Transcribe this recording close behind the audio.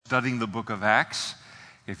studying the book of Acts.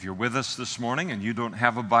 If you're with us this morning and you don't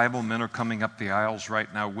have a Bible, men are coming up the aisles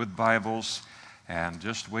right now with Bibles. And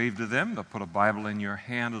just wave to them. They'll put a Bible in your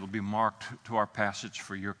hand. It'll be marked to our passage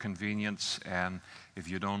for your convenience. And if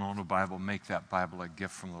you don't own a Bible, make that Bible a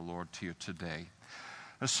gift from the Lord to you today.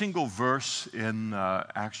 A single verse in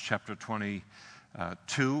Acts chapter 22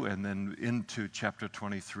 and then into chapter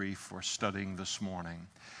 23 for studying this morning.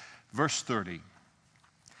 Verse 30.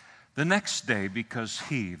 The next day, because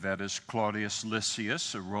he, that is Claudius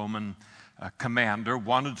Lysias, a Roman commander,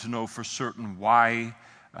 wanted to know for certain why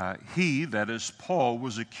he, that is Paul,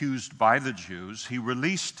 was accused by the Jews, he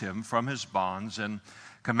released him from his bonds and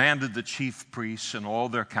commanded the chief priests and all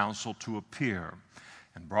their council to appear,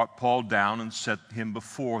 and brought Paul down and set him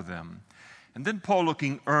before them. And then Paul,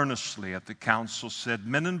 looking earnestly at the council, said,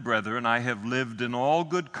 Men and brethren, I have lived in all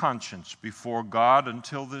good conscience before God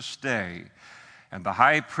until this day. And the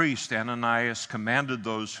high priest Ananias commanded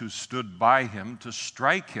those who stood by him to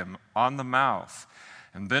strike him on the mouth.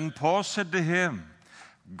 And then Paul said to him,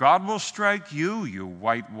 God will strike you, you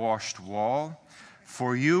whitewashed wall.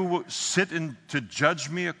 For you sit in to judge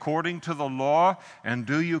me according to the law, and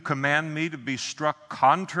do you command me to be struck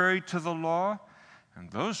contrary to the law?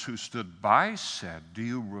 And those who stood by said, Do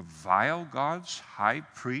you revile God's high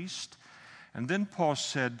priest? And then Paul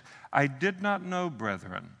said, I did not know,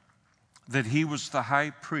 brethren, that he was the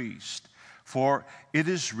high priest. For it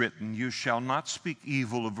is written, You shall not speak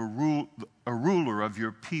evil of a ruler of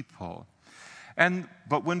your people.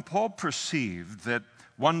 But when Paul perceived that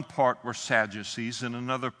one part were Sadducees and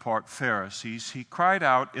another part Pharisees, he cried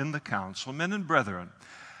out in the council, Men and brethren,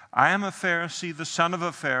 I am a Pharisee, the son of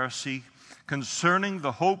a Pharisee. Concerning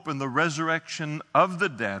the hope and the resurrection of the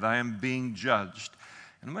dead, I am being judged.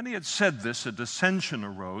 And when he had said this, a dissension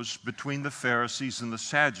arose between the Pharisees and the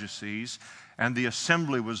Sadducees, and the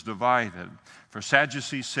assembly was divided. For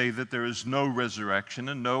Sadducees say that there is no resurrection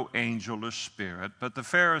and no angel or spirit, but the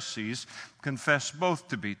Pharisees confess both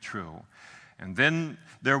to be true. And then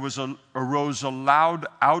there arose a loud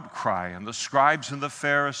outcry, and the scribes and the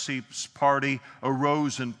Pharisees' party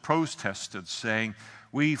arose and protested, saying,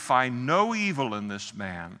 We find no evil in this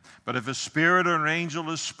man, but if a spirit or an angel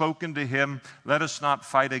has spoken to him, let us not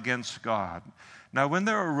fight against God. Now when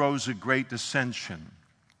there arose a great dissension,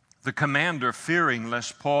 the commander, fearing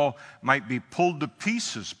lest Paul might be pulled to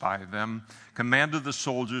pieces by them, commanded the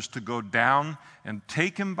soldiers to go down and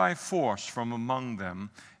take him by force from among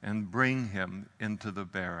them and bring him into the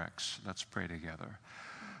barracks. Let's pray together.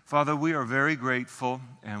 Father, we are very grateful,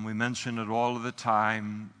 and we mention it all of the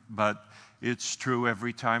time, but it's true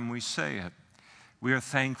every time we say it. We are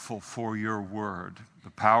thankful for your word,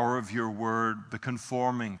 the power of your word, the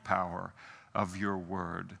conforming power of your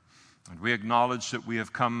word. And we acknowledge that we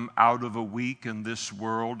have come out of a week in this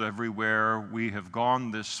world, everywhere we have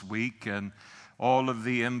gone this week, and all of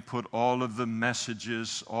the input, all of the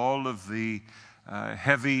messages, all of the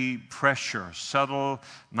heavy pressure, subtle,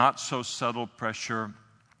 not so subtle pressure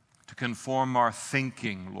to conform our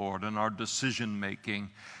thinking, Lord, and our decision-making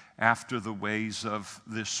after the ways of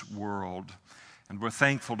this world. And we're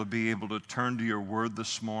thankful to be able to turn to your word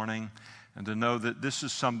this morning and to know that this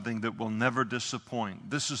is something that will never disappoint.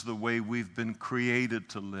 This is the way we've been created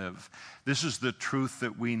to live. This is the truth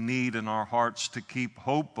that we need in our hearts to keep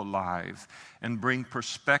hope alive and bring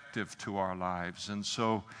perspective to our lives. And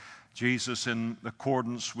so, Jesus, in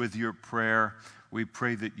accordance with your prayer, we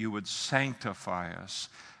pray that you would sanctify us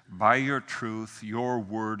by your truth. Your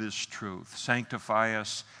word is truth. Sanctify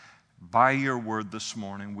us by your word this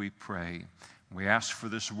morning, we pray. We ask for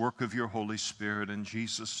this work of your Holy Spirit in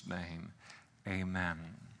Jesus' name. Amen.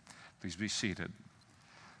 Please be seated.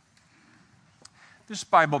 This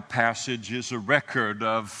Bible passage is a record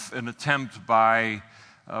of an attempt by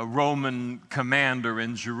a Roman commander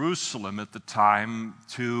in Jerusalem at the time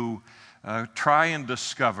to try and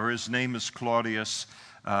discover, his name is Claudius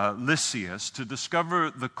Lysias, to discover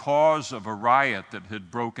the cause of a riot that had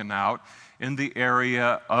broken out in the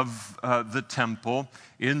area of the temple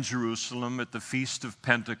in Jerusalem at the Feast of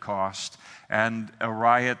Pentecost, and a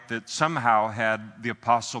riot that somehow had the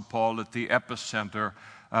Apostle Paul at the epicenter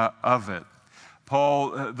of it.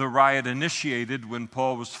 The riot initiated when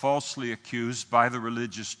Paul was falsely accused by the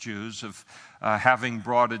religious Jews of having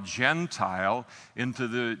brought a Gentile into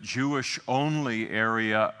the Jewish-only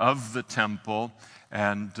area of the temple,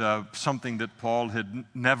 and something that Paul had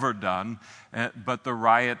never done. But the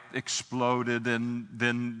riot exploded, and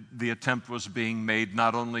then the attempt was being made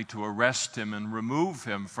not only to arrest him and remove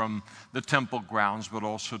him from the temple grounds, but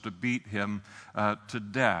also to beat him to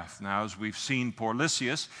death. Now, as we've seen, poor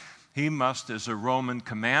Lysias, he must, as a Roman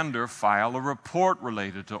commander, file a report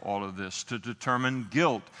related to all of this to determine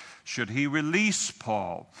guilt. Should he release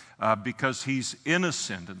Paul because he's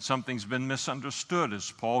innocent and something's been misunderstood?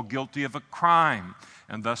 Is Paul guilty of a crime?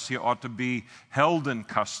 And thus he ought to be held in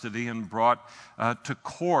custody and brought to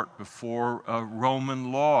court before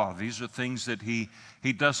Roman law. These are things that he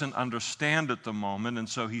doesn't understand at the moment, and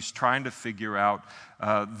so he's trying to figure out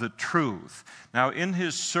the truth. Now, in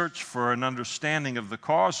his search for an understanding of the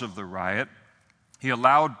cause of the riot, he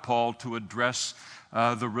allowed Paul to address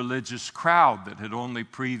the religious crowd that had only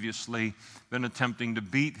previously been attempting to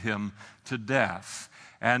beat him to death.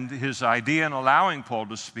 And his idea in allowing Paul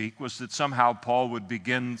to speak was that somehow Paul would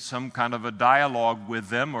begin some kind of a dialogue with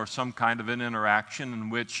them or some kind of an interaction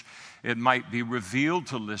in which it might be revealed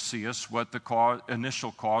to Lysias what the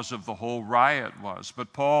initial cause of the whole riot was.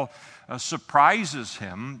 But Paul surprises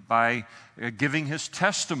him by giving his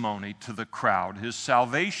testimony to the crowd, his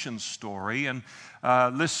salvation story, and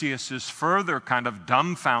Lysias is further kind of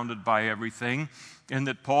dumbfounded by everything, in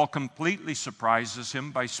that Paul completely surprises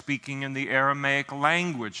him by speaking in the Aramaic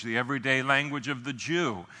language, the everyday language of the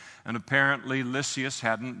Jew. And apparently Lysias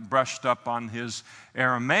hadn't brushed up on his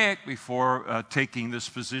Aramaic before taking this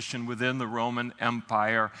position within the Roman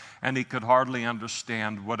Empire, and he could hardly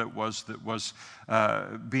understand what it was that was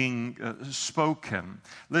being spoken.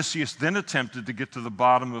 Lysias then attempted to get to the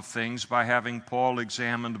bottom of things by having Paul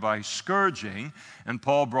examined by scourging, and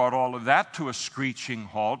Paul brought all of that to a screeching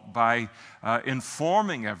halt by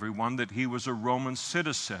informing everyone that he was a Roman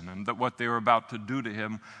citizen and that what they were about to do to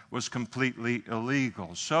him was completely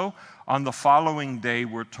illegal. So on the following day,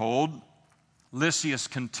 we're told, Lysias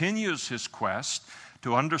continues his quest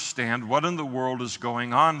to understand what in the world is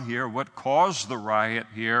going on here, what caused the riot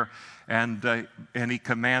here, and he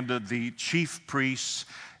commanded the chief priests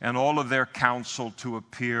and all of their council to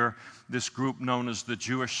appear, this group known as the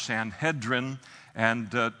Jewish Sanhedrin,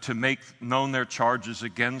 and to make known their charges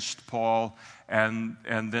against Paul, and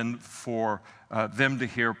then for them to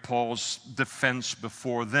hear Paul's defense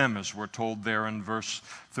before them, as we're told there in verse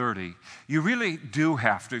 30. You really do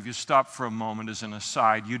have to, if you stop for a moment as an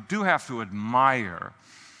aside, you do have to admire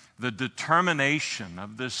the determination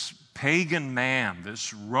of this pagan man,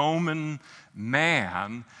 this Roman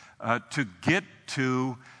man, to get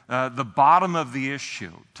to the bottom of the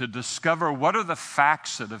issue, to discover what are the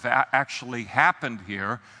facts that have actually happened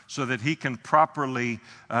here so that he can properly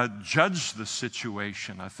judge the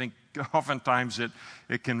situation. I think oftentimes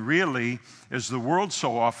it can really, as the world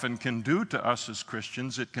so often can do to us as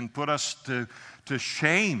Christians, it can put us to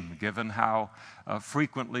shame, given how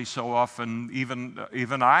frequently, so often,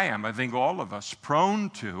 even I am, I think all of us, prone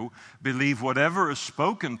to believe whatever is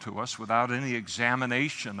spoken to us without any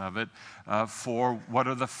examination of it for what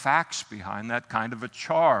are the facts behind that kind of a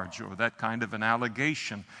charge or that kind of an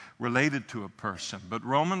allegation related to a person. But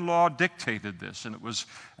Roman law dictated this, and it was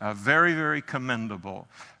very, very commendable.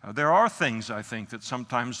 There are things, I think, that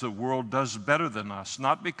sometimes the world does better than us,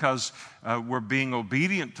 not because we're being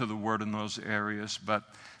obedient to the word in those areas, but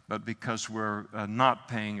because we're not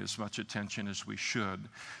paying as much attention as we should.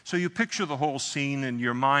 So you picture the whole scene in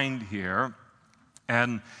your mind here.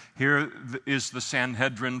 And here is the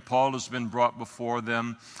Sanhedrin. Paul has been brought before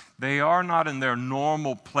them. They are not in their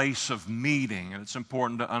normal place of meeting, and it's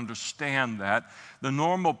important to understand that. The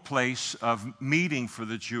normal place of meeting for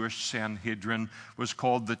the Jewish Sanhedrin was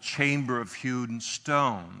called the Chamber of Hewn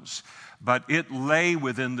Stones, but it lay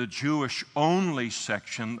within the Jewish-only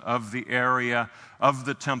section of the area of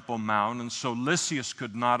the Temple Mount, and so Lysias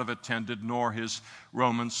could not have attended, nor his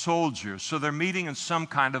Roman soldiers. So they're meeting in some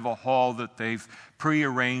kind of a hall that they've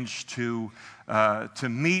prearranged to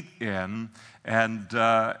meet in, and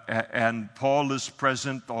Paul is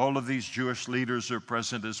present. All of these Jewish leaders are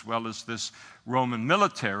present, as well as this Roman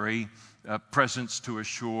military presence to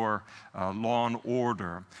assure law and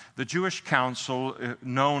order. The Jewish council,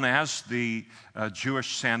 known as the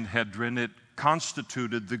Jewish Sanhedrin, it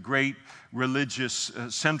constituted the great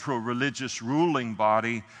central religious ruling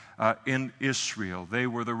body in Israel. They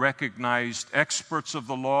were the recognized experts of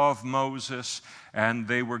the law of Moses, and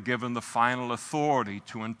they were given the final authority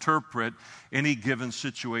to interpret any given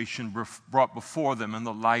situation brought before them in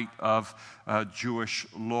the light of Jewish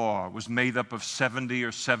law. It was made up of 70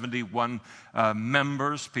 or 71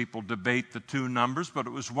 members. People debate the two numbers, but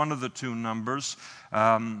it was one of the two numbers.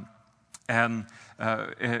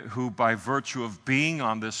 Who by virtue of being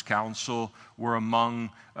on this council were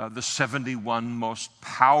among the 71 most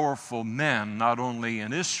powerful men, not only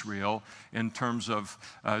in Israel in terms of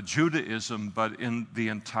Judaism, but in the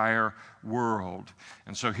entire world.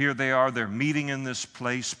 And so here they are, they're meeting in this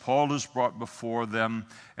place. Paul is brought before them,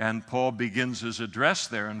 and Paul begins his address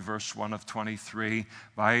there in verse 1 of 23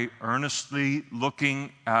 by earnestly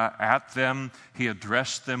looking at them. He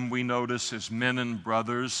addressed them, we notice, as men and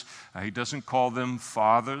brothers. He doesn't call them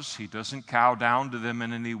fathers. He doesn't cow down to them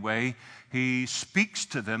in any way. He speaks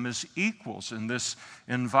to them as equals in this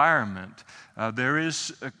environment. There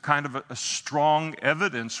is a kind of a strong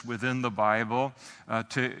evidence within the Bible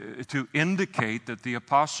to indicate that the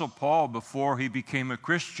Apostle Paul, before he became a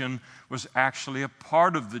Christian, was actually a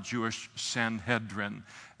part of the Jewish Sanhedrin.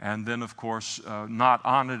 And then, of course, not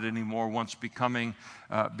on it anymore once becoming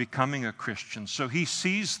a Christian. So he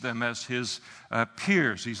sees them as his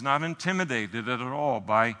peers. He's not intimidated at all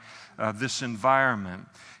by this environment.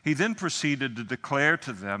 He then proceeded to declare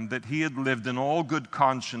to them that he had lived in all good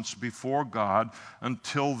conscience before God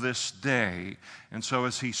until this day. And so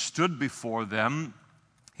as he stood before them,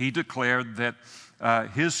 he declared that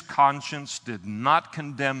his conscience did not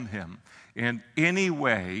condemn him in any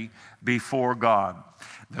way before God.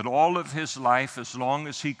 That all of his life, as long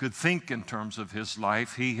as he could think in terms of his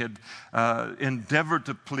life, he had endeavored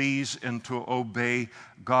to please and to obey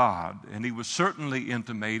God. And he was certainly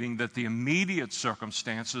intimating that the immediate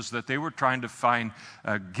circumstances that they were trying to find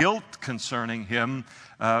guilt concerning him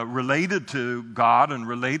related to God and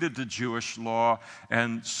related to Jewish law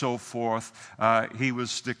and so forth. He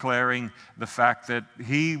was declaring the fact that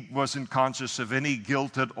he wasn't conscious of any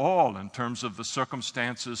guilt at all in terms of the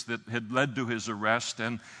circumstances that had led to his arrest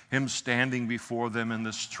and him standing before them in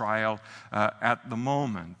this trial at the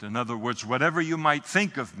moment. In other words, whatever you might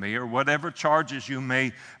think of me or whatever charges you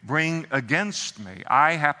may bring against me,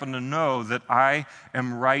 I happen to know that I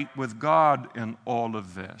am right with God in all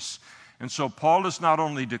of this. And so Paul is not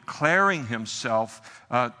only declaring himself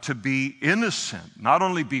to be innocent, not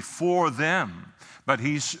only before them, but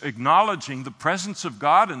he's acknowledging the presence of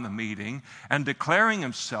God in the meeting and declaring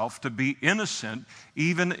himself to be innocent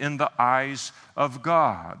even in the eyes of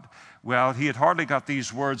God. Well, he had hardly got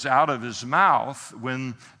these words out of his mouth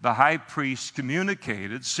when the high priest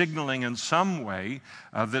communicated, signaling in some way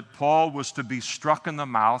that Paul was to be struck in the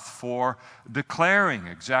mouth for declaring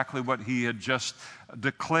exactly what he had just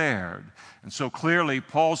declared. And so clearly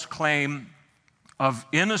Paul's claim of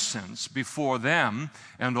innocence before them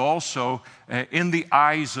and also in the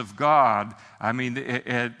eyes of God, I mean,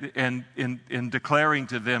 in declaring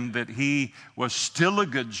to them that he was still a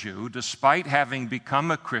good Jew despite having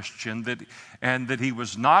become a Christian, and that he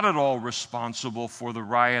was not at all responsible for the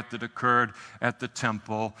riot that occurred at the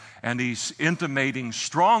temple. And he's intimating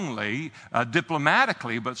strongly,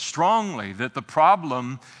 diplomatically, but strongly, that the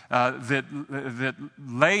problem that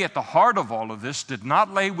lay at the heart of all of this did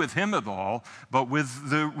not lay with him at all, but with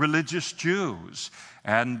the religious Jews.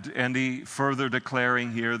 And he further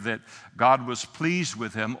declaring here that God was pleased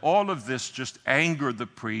with him. All of this just angered the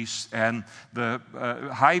priests, and the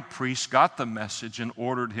high priest got the message and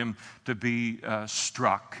ordered him to be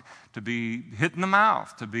struck, to be hit in the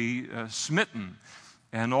mouth, to be smitten.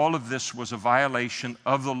 And all of this was a violation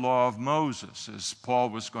of the law of Moses, as Paul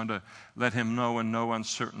was going to let him know in no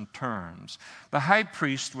uncertain terms. The high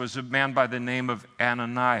priest was a man by the name of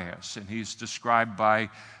Ananias, and he's described by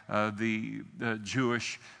the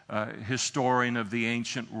Jewish historian of the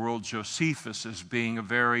ancient world, Josephus, as being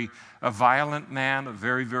a violent man, a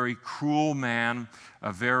very, very cruel man,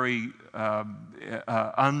 a very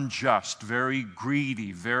unjust, very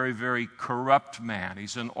greedy, very, very corrupt man.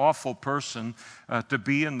 He's an awful person to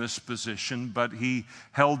be in this position, but he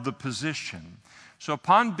held the position. So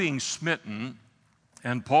upon being smitten,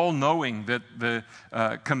 and Paul, knowing that the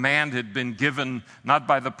command had been given not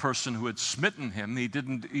by the person who had smitten him, he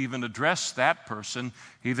didn't even address that person.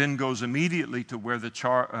 He then goes immediately to where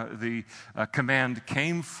the command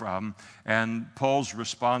came from, and Paul's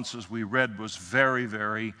response, as we read, was very,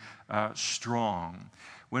 very strong.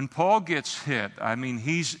 When Paul gets hit, I mean,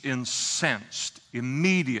 he's incensed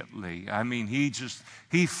immediately. I mean,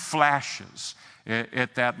 he flashes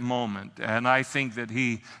at that moment. And I think that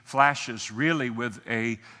he flashes really with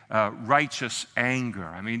a righteous anger.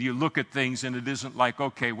 I mean, you look at things and it isn't like,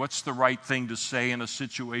 okay, what's the right thing to say in a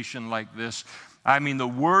situation like this? I mean, the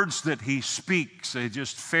words that he speaks, they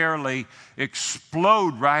just fairly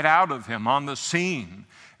explode right out of him on the scene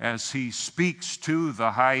as he speaks to the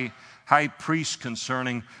high priest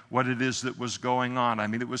concerning what it is that was going on. I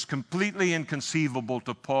mean, it was completely inconceivable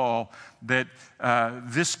to Paul that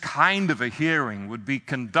this kind of a hearing would be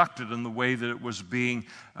conducted in the way that it was being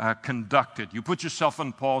conducted. You put yourself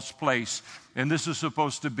in Paul's place, and this is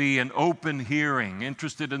supposed to be an open hearing,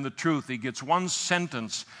 interested in the truth. He gets one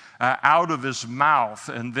sentence out of his mouth,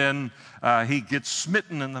 and then he gets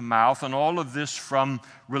smitten in the mouth, and all of this from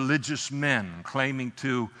religious men claiming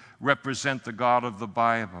to represent the God of the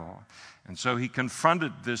Bible. And so he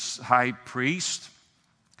confronted this high priest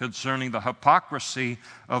concerning the hypocrisy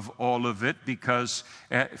of all of it, because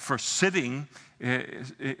for sitting in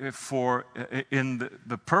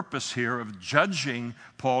the purpose here of judging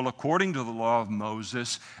Paul according to the law of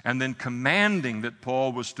Moses, and then commanding that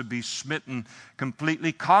Paul was to be smitten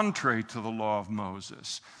completely contrary to the law of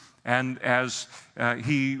Moses. And as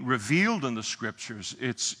he revealed in the Scriptures,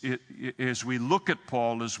 as we look at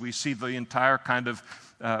Paul, as we see the entire kind of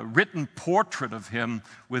written portrait of him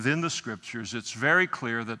within the Scriptures, it's very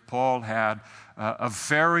clear that Paul had a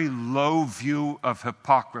very low view of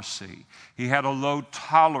hypocrisy. He had a low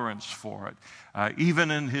tolerance for it,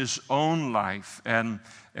 even in his own life and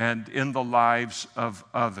in the lives of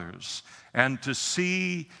others. And to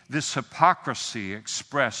see this hypocrisy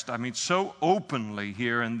expressed, so openly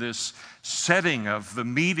here in this setting of the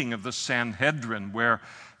meeting of the Sanhedrin, where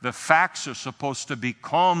the facts are supposed to be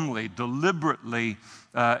calmly, deliberately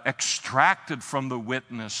extracted from the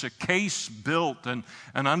witness, a case built, and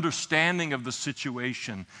an understanding of the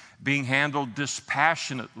situation being handled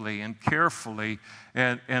dispassionately and carefully,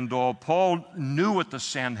 and all. Paul knew what the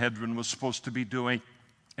Sanhedrin was supposed to be doing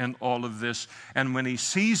in all of this, and when he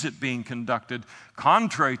sees it being conducted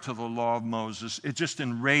contrary to the law of Moses, it just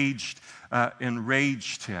enraged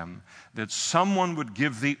him that someone would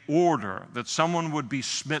give the order, that someone would be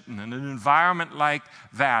smitten in an environment like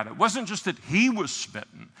that. It wasn't just that he was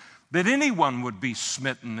smitten, that anyone would be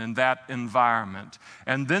smitten in that environment,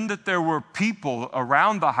 and then that there were people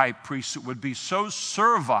around the high priest that would be so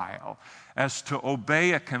servile as to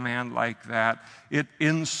obey a command like that. It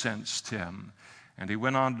incensed him. And he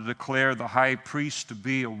went on to declare the high priest to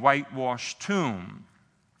be a whitewashed tomb.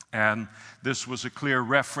 And this was a clear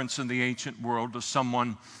reference in the ancient world to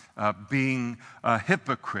someone being a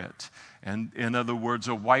hypocrite. And in other words,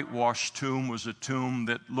 a whitewashed tomb was a tomb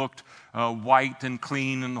that looked white and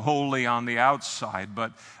clean and holy on the outside,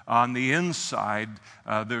 but on the inside,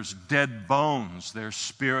 there's dead bones, there's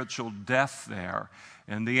spiritual death there.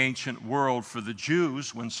 In the ancient world, for the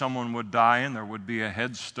Jews, when someone would die and there would be a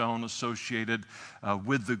headstone associated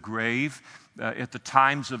with the grave, at the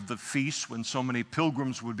times of the feast, when so many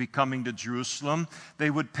pilgrims would be coming to Jerusalem, they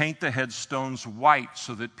would paint the headstones white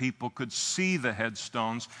so that people could see the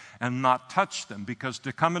headstones and not touch them, because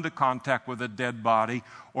to come into contact with a dead body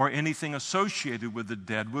or anything associated with the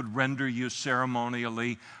dead would render you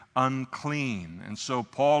ceremonially unclean. And so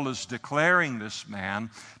Paul is declaring this man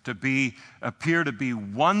to appear to be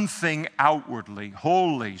one thing outwardly,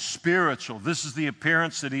 holy, spiritual. This is the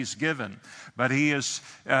appearance that he's given. But he is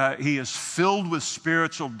filled with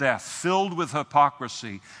spiritual death, filled with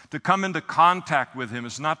hypocrisy. To come into contact with him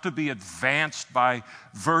is not to be advanced by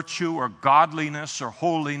virtue or godliness or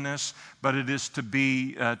holiness, but it is to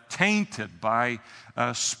be tainted by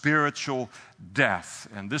spiritual death.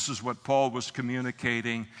 And this is what Paul was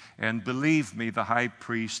communicating, and believe me, the high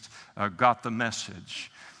priest got the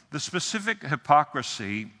message. The specific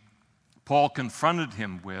hypocrisy Paul confronted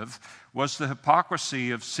him with was the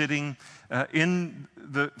hypocrisy of sitting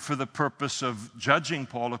for the purpose of judging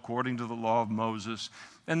Paul according to the law of Moses,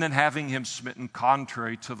 and then having him smitten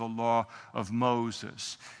contrary to the law of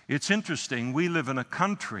Moses. It's interesting, we live in a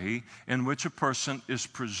country in which a person is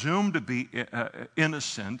presumed to be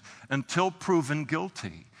innocent until proven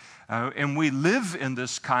guilty. And we live in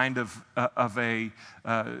this kind of a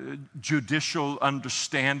judicial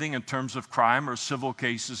understanding in terms of crime or civil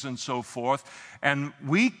cases and so forth. And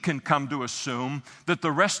we can come to assume that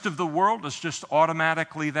the rest of the world is just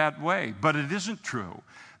automatically that way. But it isn't true.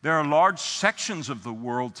 There are large sections of the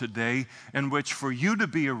world today in which for you to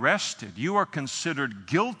be arrested, you are considered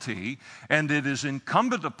guilty, and it is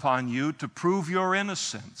incumbent upon you to prove your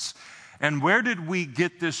innocence. And where did we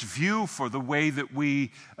get this view for the way that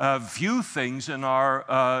we view things in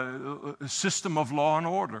our system of law and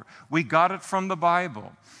order? We got it from the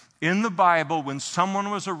Bible. In the Bible, when someone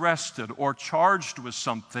was arrested or charged with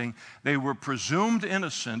something, they were presumed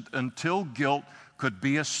innocent until guilt could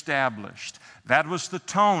be established. That was the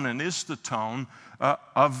tone and is the tone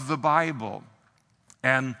of the Bible.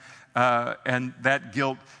 And that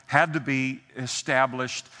guilt had to be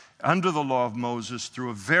established under the law of Moses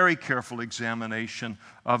through a very careful examination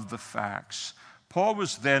of the facts. Paul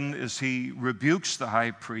was then, as he rebukes the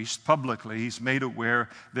high priest publicly, he's made aware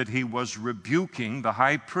that he was rebuking the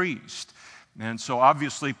high priest. And so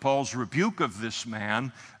obviously Paul's rebuke of this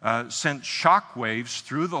man sent shockwaves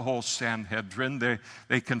through the whole Sanhedrin.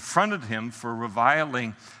 They confronted him for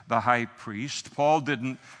reviling the high priest. Paul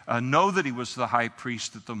didn't know that he was the high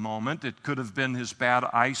priest at the moment. It could have been his bad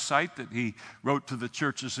eyesight that he wrote to the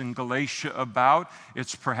churches in Galatia about.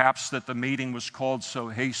 It's perhaps that the meeting was called so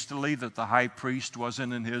hastily that the high priest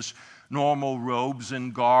wasn't in his normal robes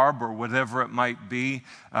and garb or whatever it might be. It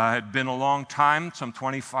had been a long time, some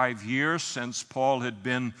 25 years, since Paul had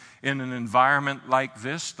been in an environment like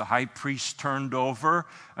this. The high priest turned over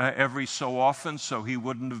every so often, so he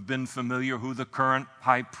wouldn't have been familiar who the current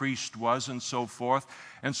high priest was and so forth.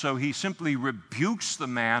 And so he simply rebukes the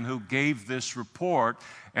man who gave this report,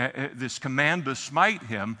 this command to smite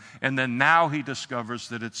him, and then now he discovers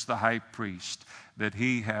that it's the high priest that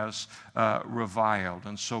he has reviled.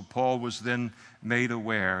 And so Paul was then made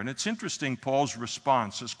aware. And it's interesting, Paul's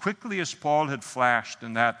response. As quickly as Paul had flashed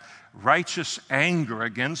in that righteous anger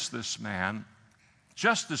against this man,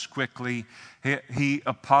 just as quickly he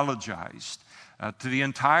apologized to the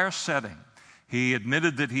entire setting. He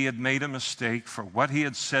admitted that he had made a mistake for what he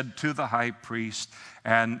had said to the high priest,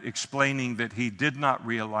 and explaining that he did not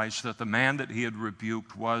realize that the man that he had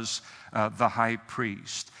rebuked was the high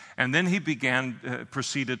priest. And then he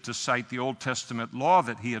proceeded to cite the Old Testament law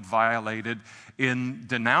that he had violated in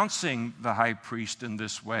denouncing the high priest in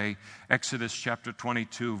this way. Exodus chapter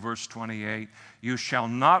 22, verse 28, "You shall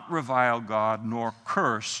not revile God nor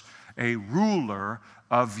curse a ruler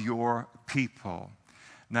of your people."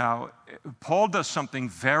 Now, Paul does something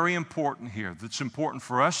very important here that's important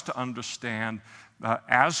for us to understand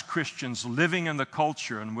as Christians living in the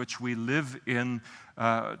culture in which we live in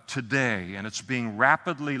today, and it's being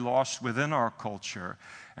rapidly lost within our culture.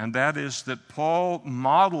 And that is that Paul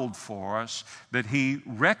modeled for us that he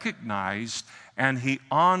recognized and he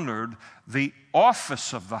honored the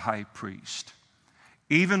office of the high priest,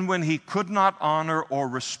 even when he could not honor or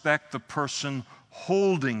respect the person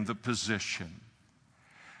holding the position.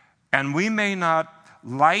 And we may not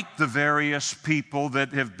like the various people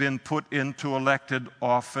that have been put into elected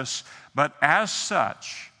office, but as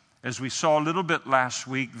such, as we saw a little bit last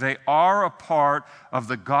week, they are a part of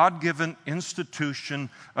the God-given institution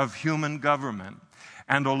of human government.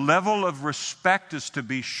 And a level of respect is to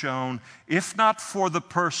be shown, if not for the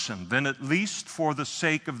person, then at least for the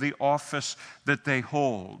sake of the office that they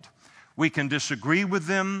hold. We can disagree with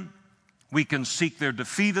them. We can seek their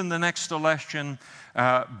defeat in the next election,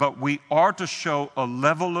 but we are to show a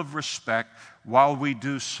level of respect while we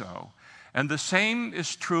do so. And the same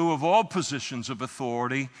is true of all positions of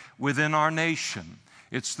authority within our nation.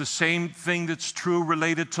 It's the same thing that's true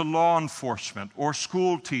related to law enforcement or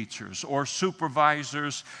school teachers or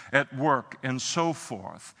supervisors at work and so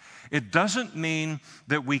forth. It doesn't mean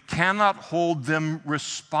that we cannot hold them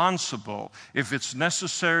responsible if it's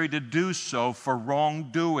necessary to do so for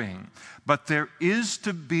wrongdoing. But there is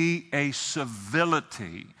to be a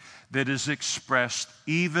civility that is expressed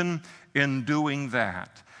even in doing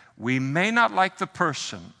that. We may not like the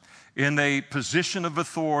person in a position of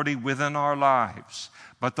authority within our lives,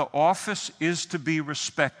 but the office is to be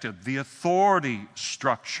respected. The authority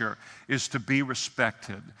structure is to be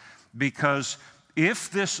respected, because if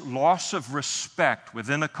this loss of respect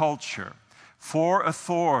within a culture for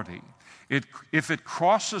authority, if it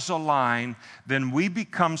crosses a line, then we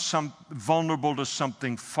become vulnerable to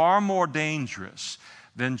something far more dangerous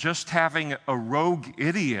than just having a rogue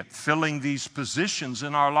idiot filling these positions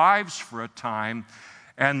in our lives for a time,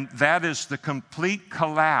 and that is the complete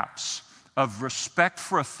collapse of respect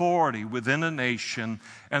for authority within a nation,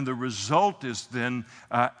 and the result is then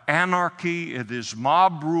anarchy, it is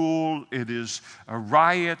mob rule, it is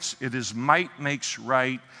riots, it is might makes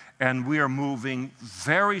right, and we are moving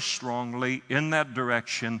very strongly in that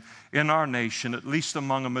direction in our nation, at least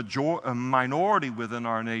among a minority within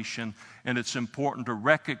our nation, and it's important to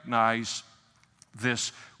recognize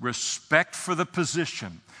this respect for the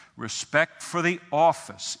position, respect for the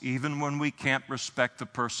office, even when we can't respect the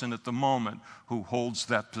person at the moment who holds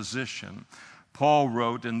that position. Paul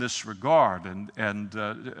wrote in this regard,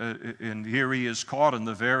 and here he is caught in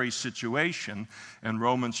the very situation in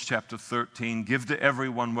Romans chapter 13. Give to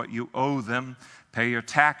everyone what you owe them. Pay your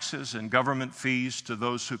taxes and government fees to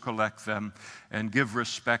those who collect them, and give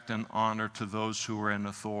respect and honor to those who are in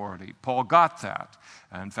authority. Paul got that.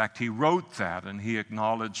 In fact, he wrote that, and he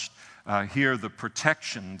acknowledged here the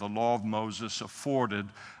protection the law of Moses afforded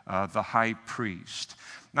the high priest.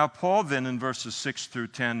 Now, Paul then in verses 6 through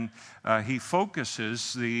 10, he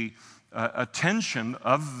focuses the attention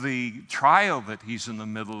of the trial that he's in the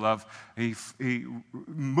middle of. He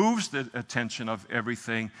moves the attention of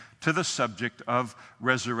everything to the subject of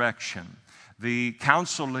resurrection. The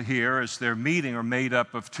council here, as they're meeting, are made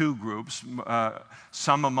up of two groups,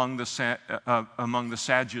 some among the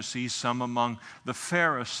Sadducees, some among the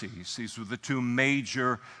Pharisees. These were the two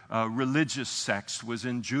major religious sects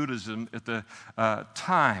within Judaism at the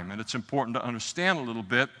time. And it's important to understand a little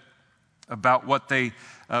bit about what they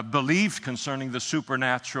believed concerning the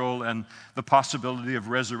supernatural and the possibility of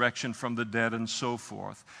resurrection from the dead and so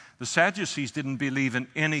forth. The Sadducees didn't believe in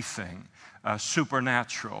anything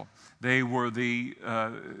supernatural. They were the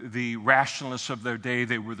rationalists of their day.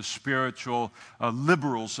 They were the spiritual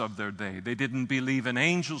liberals of their day. They didn't believe in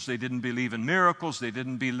angels. They didn't believe in miracles. They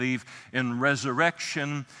didn't believe in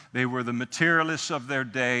resurrection. They were the materialists of their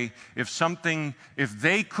day. If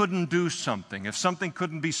they couldn't do something, if something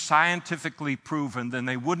couldn't be scientifically proven, then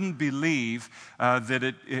they wouldn't believe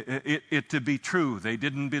that it to be true. They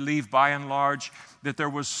didn't believe, by and large, that there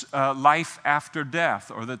was life after death,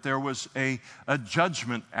 or that there was a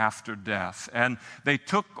judgment after death. And they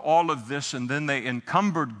took all of this and then they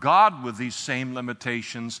encumbered God with these same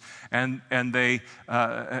limitations, and they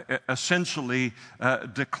essentially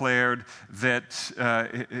declared that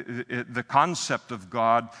the concept of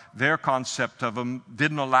God, their concept of Him,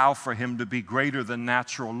 didn't allow for Him to be greater than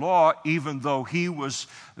natural law, even though He was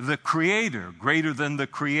the Creator, greater than the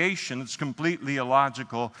creation. It's completely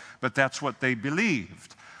illogical, but that's what they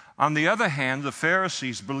believed. On the other hand, the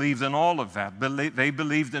Pharisees believed in all of that. They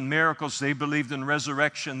believed in miracles. They believed in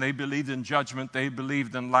resurrection. They believed in judgment. They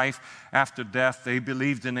believed in life after death. They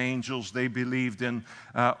believed in angels. They believed in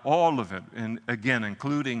all of it, and again,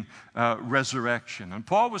 including resurrection. And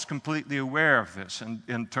Paul was completely aware of this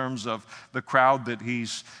in terms of the crowd that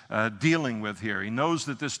he's dealing with here. He knows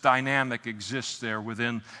that this dynamic exists there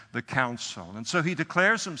within the council. And so he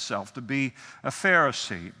declares himself to be a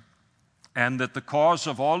Pharisee, and that the cause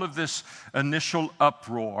of all of this initial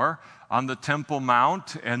uproar on the Temple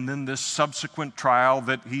Mount and then this subsequent trial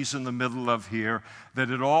that he's in the middle of here, that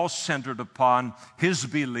it all centered upon his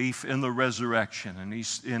belief in the resurrection. And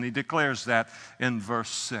he declares that in verse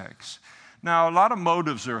 6. Now, a lot of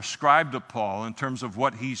motives are ascribed to Paul in terms of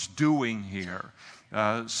what he's doing here.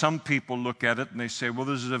 Some people look at it and they say, well,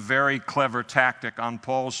 this is a very clever tactic on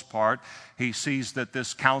Paul's part. He sees that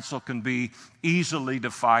this council can be easily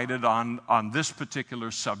divided on this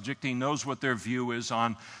particular subject. He knows what their view is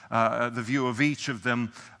on the view of each of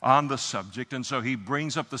them on the subject. And so he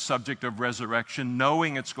brings up the subject of resurrection,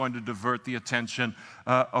 knowing it's going to divert the attention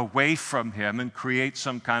away from him and create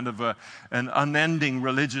some kind of an unending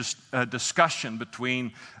religious discussion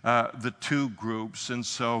between the two groups. And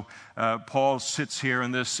so Paul sits here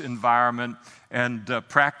in this environment, and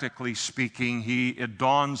practically speaking, it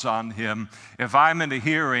dawns on him, if I'm in a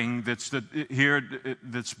hearing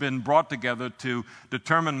that's been brought together to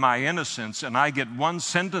determine my innocence, and I get one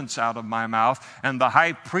sentence out of my mouth, and the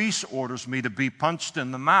high priest orders me to be punched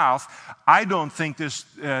in the mouth, I don't think this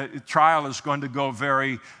trial is going to go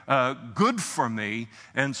very good for me.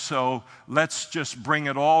 And so let's just bring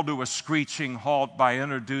it all to a screeching halt by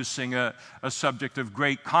introducing a subject of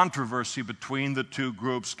great controversy between the two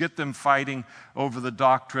groups, get them fighting over the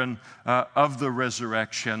doctrine of the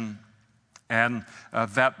resurrection. And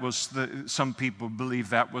some people believe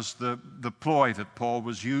that was the ploy that Paul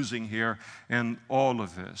was using here in all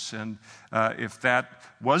of this. And if that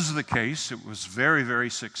was the case, it was very, very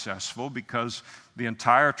successful, because the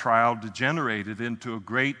entire trial degenerated into a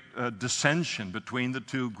great dissension between the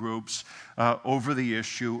two groups over the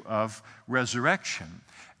issue of resurrection.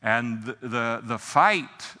 And the fight,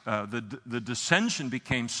 the dissension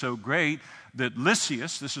became so great that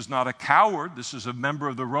Lysias, this is not a coward, this is a member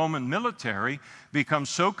of the Roman military, becomes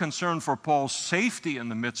so concerned for Paul's safety in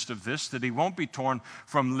the midst of this that he won't be torn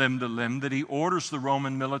from limb to limb, that he orders the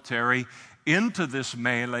Roman military into this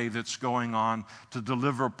melee that's going on to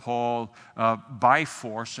deliver Paul by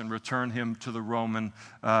force and return him to the Roman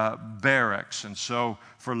barracks. And so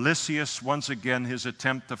for Lysias, once again, his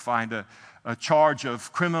attempt to find a charge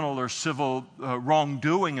of criminal or civil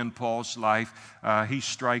wrongdoing in Paul's life, he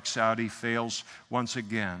strikes out, he fails once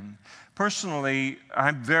again. Personally,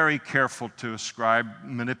 I'm very careful to ascribe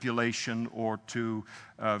manipulation or to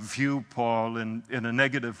view Paul in a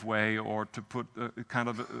negative way, or to put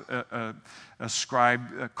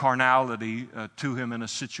ascribe carnality to him in a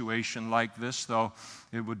situation like this, though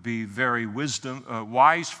it would be very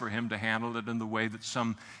wise for him to handle it in the way that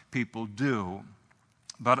some people do.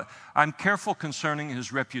 But I'm careful concerning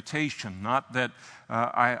his reputation, not that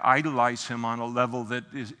I idolize him on a level that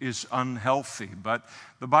is unhealthy, but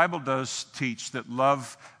the Bible does teach that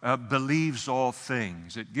love believes all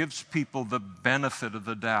things. It gives people the benefit of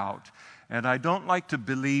the doubt. And I don't like to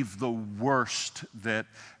believe the worst that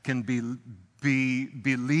can be be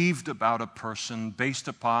believed about a person based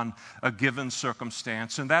upon a given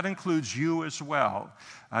circumstance, and that includes you as well.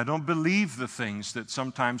 I don't believe the things that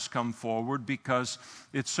sometimes come forward because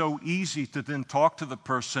it's so easy to then talk to the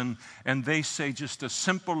person and they say just a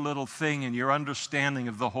simple little thing and your understanding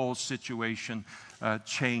of the whole situation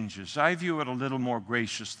changes. I view it a little more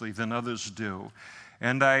graciously than others do.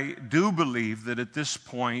 And I do believe that at this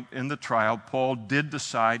point in the trial, Paul did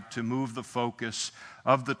decide to move the focus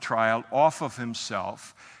of the trial off of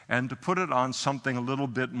himself and to put it on something a little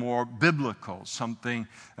bit more biblical, something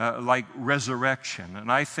like resurrection.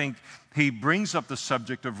 And I think he brings up the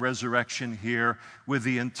subject of resurrection here with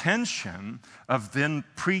the intention of then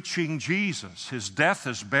preaching Jesus, his death,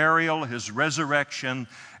 his burial, his resurrection,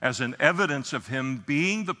 as an evidence of him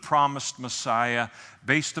being the promised Messiah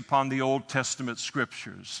based upon the Old Testament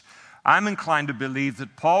scriptures. I'm inclined to believe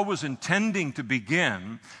that Paul was intending to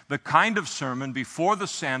begin the kind of sermon before the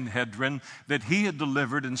Sanhedrin that he had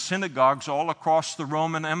delivered in synagogues all across the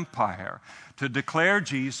Roman Empire, to declare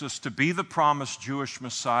Jesus to be the promised Jewish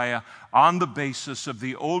Messiah on the basis of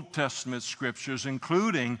the Old Testament scriptures,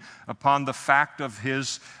 including upon the fact of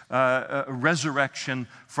his resurrection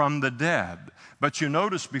from the dead. But you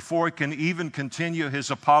notice before he can even continue his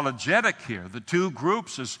apologetic here, the two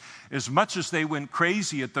groups, as much as they went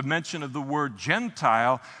crazy at the mention of the word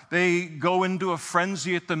Gentile, they go into a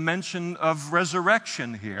frenzy at the mention of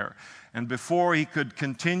resurrection here. And before he could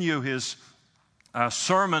continue his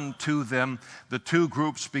sermon to them, the two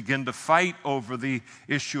groups begin to fight over the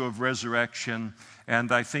issue of resurrection.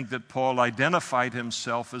 And I think that Paul identified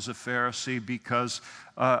himself as a Pharisee because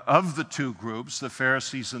of the two groups, the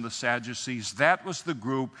Pharisees and the Sadducees. That was the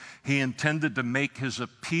group he intended to make his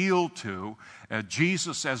appeal to,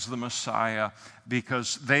 Jesus as the Messiah,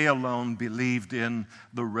 because they alone believed in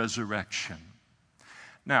the resurrection.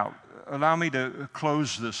 Now, allow me to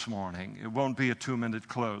close this morning. It won't be a 2-minute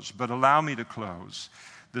close, but allow me to close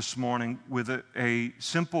this morning with a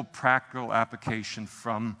simple practical application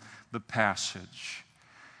from the passage.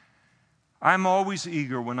 I'm always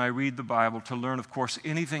eager when I read the Bible to learn, of course,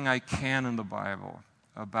 anything I can in the Bible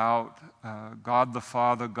about God the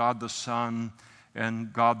Father, God the Son,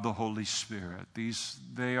 and God the Holy Spirit.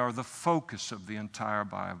 They are the focus of the entire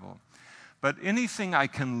Bible. But anything I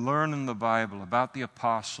can learn in the Bible about the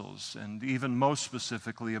apostles, and even most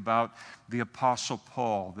specifically about the Apostle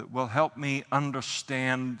Paul, that will help me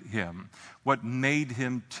understand him, what made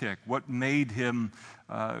him tick, what made him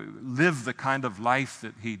live the kind of life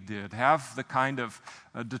that he did, have the kind of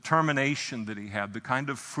determination that he had, the kind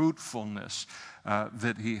of fruitfulness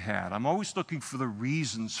that he had. I'm always looking for the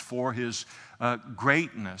reasons for his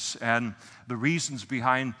greatness and the reasons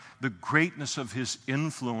behind the greatness of his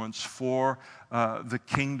influence for the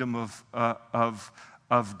kingdom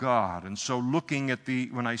of God. And so looking at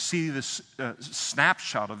when I see this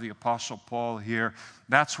snapshot of the Apostle Paul here,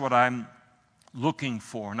 that's what I'm looking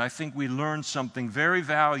for. And I think we learn something very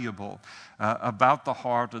valuable about the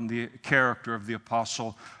heart and the character of the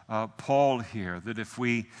Apostle Paul here, that if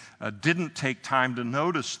we didn't take time to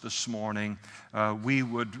notice this morning, we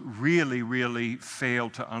would really, really fail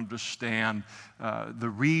to understand the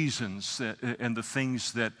reasons and the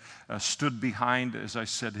things that stood behind, as I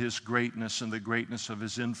said, his greatness and the greatness of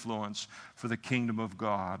his influence for the kingdom of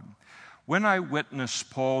God. When I witness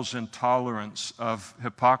Paul's intolerance of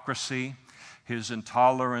hypocrisy, his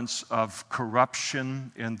intolerance of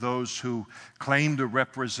corruption in those who claim to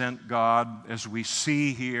represent God, as we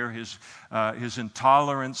see here, his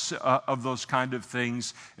intolerance of those kind of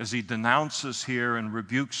things, as he denounces here and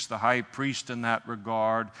rebukes the high priest in that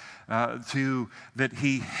regard, that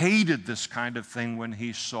he hated this kind of thing when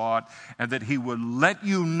he saw it, and that he would let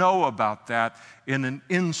you know about that in an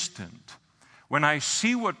instant. When I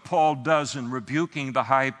see what Paul does in rebuking the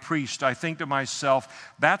high priest, I think to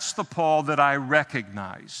myself, that's the Paul that I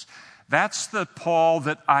recognize. That's the Paul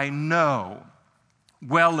that I know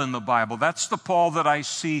well in the Bible. That's the Paul that I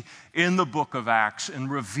see in the book of Acts and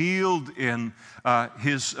revealed in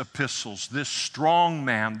his epistles. This strong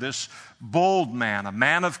man, this bold man, a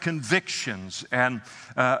man of convictions and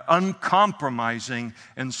uncompromising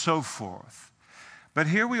and so forth. But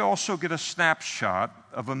here we also get a snapshot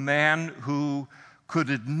of a man who could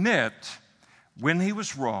admit when he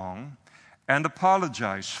was wrong and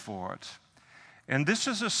apologize for it. And this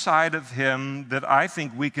is a side of him that I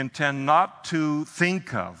think we can tend not to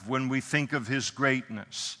think of when we think of his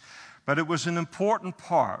greatness. But it was an important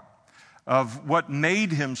part of what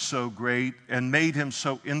made him so great and made him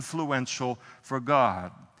so influential for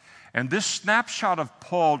God. And this snapshot of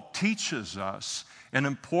Paul teaches us an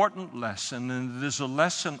important lesson, and it is a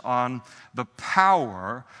lesson on the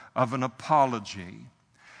power of an apology.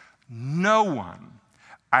 no one,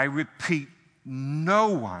 I repeat, no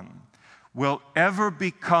one will ever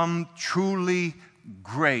become truly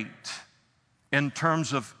great in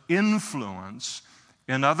terms of influence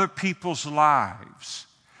in other people's lives,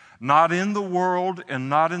 not in the world and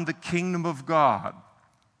not in the kingdom of God,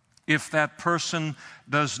 if that person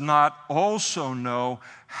does not also know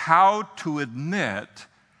how to admit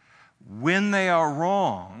when they are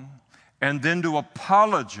wrong and then to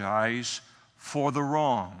apologize for the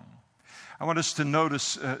wrong. I want us to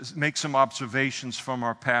notice, make some observations from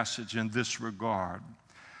our passage in this regard.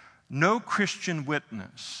 No Christian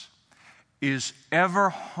witness is ever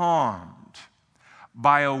harmed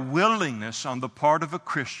by a willingness on the part of a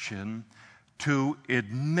Christian to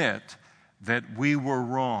admit that we were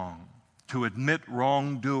wrong, to admit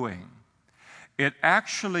wrongdoing. It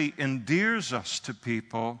actually endears us to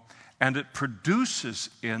people, and it produces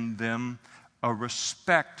in them a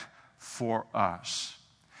respect for us.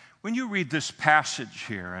 When you read this passage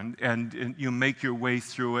here and you make your way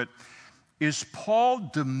through it, is Paul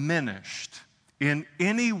diminished in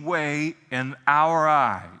any way in our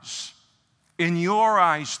eyes, in your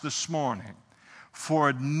eyes this morning, for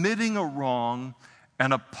admitting a wrong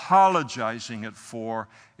and apologizing it for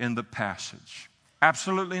in the passage?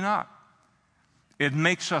 Absolutely not. It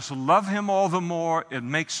makes us love him all the more. It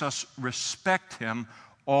makes us respect him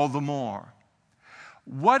all the more.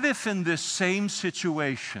 What if in this same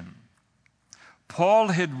situation, Paul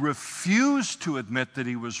had refused to admit that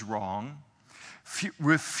he was wrong,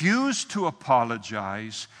 refused to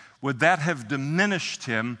apologize? Would that have diminished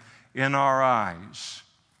him in our eyes?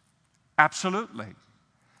 Absolutely.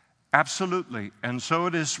 Absolutely. And so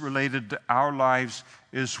it is related to our lives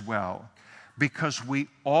as well. Because we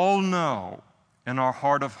all know in our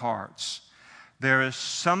heart of hearts, there is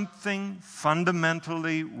something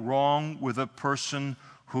fundamentally wrong with a person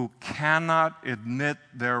who cannot admit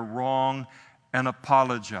they're wrong and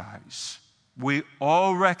apologize. We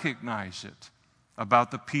all recognize it about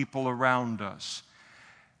the people around us.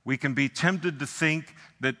 We can be tempted to think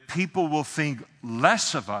that people will think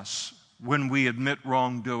less of us when we admit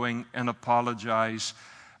wrongdoing and apologize,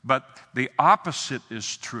 but the opposite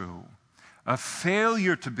is true. A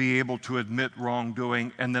failure to be able to admit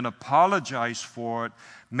wrongdoing and then apologize for it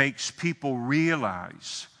makes people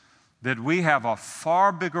realize that we have a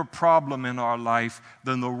far bigger problem in our life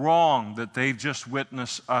than the wrong that they've just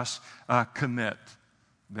witnessed us commit.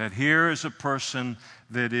 That here is a person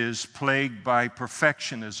that is plagued by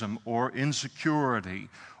perfectionism or insecurity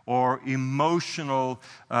or emotional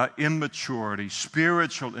immaturity,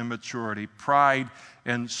 spiritual immaturity, pride,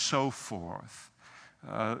 and so forth.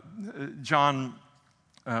 Lloyd John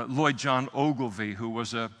Ogilvie, who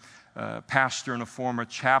was a pastor and a former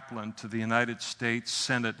chaplain to the United States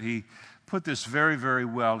Senate, he put this very, very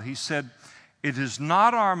well. He said, "It is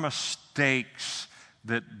not our mistakes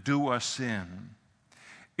that do us in.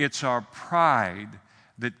 It's our pride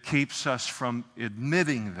that keeps us from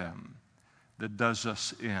admitting them that does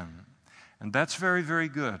us in." And that's very, very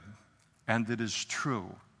good, and it is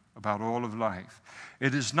true about all of life.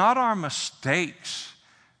 It is not our mistakes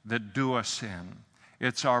that do us in.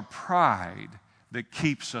 It's our pride that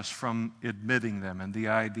keeps us from admitting them. And the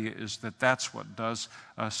idea is that that's what does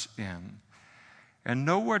us in. And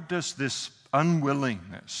nowhere does this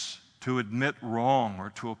unwillingness to admit wrong or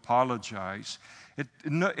to apologize,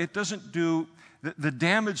 it doesn't do, the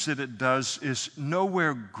damage that it does is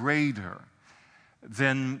nowhere greater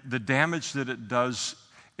than the damage that it does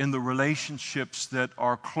in the relationships that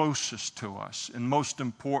are closest to us and most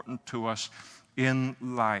important to us in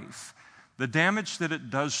life. The damage that it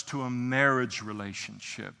does to a marriage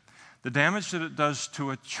relationship, the damage that it does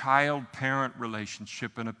to a child-parent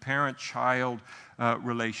relationship and a parent-child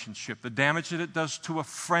relationship, the damage that it does to a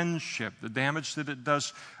friendship, the damage that it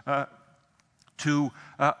does to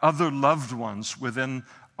other loved ones within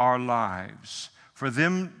our lives. For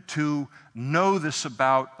them to know this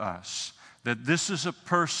about us, that this is a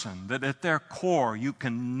person that at their core you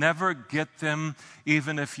can never get them,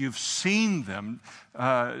 even if you've seen them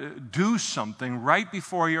do something right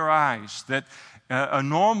before your eyes, that a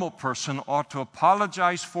normal person ought to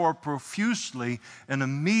apologize for profusely and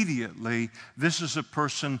immediately. This is a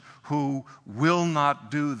person who will not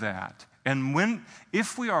do that. And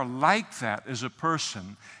if we are like that as a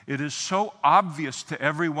person, it is so obvious to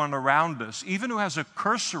everyone around us, even who has a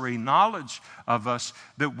cursory knowledge of us,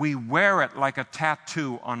 that we wear it like a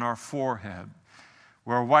tattoo on our forehead.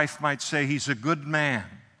 Where a wife might say he's a good man,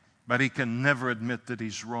 but he can never admit that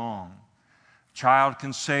he's wrong. A child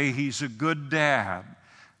can say he's a good dad,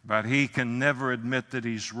 but he can never admit that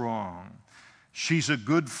he's wrong. She's a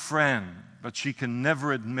good friend, but she can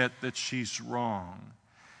never admit that she's wrong.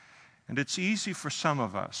 And it's easy for some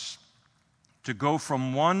of us to go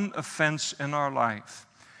from one offense in our life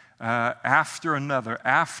after another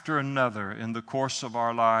in the course of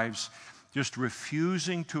our lives, just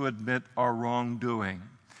refusing to admit our wrongdoing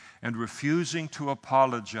and refusing to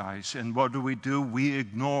apologize. And what do? We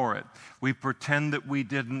ignore it. We pretend that we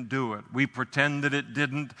didn't do it. We pretend that it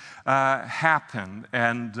didn't happen,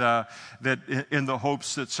 and that in the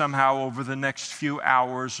hopes that somehow over the next few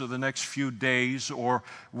hours or the next few days or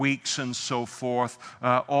weeks and so forth,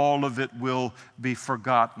 all of it will be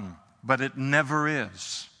forgotten. But it never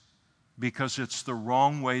is, because it's the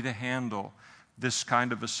wrong way to handle this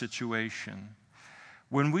kind of a situation.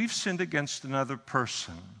 When we've sinned against another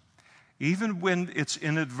person, even when it's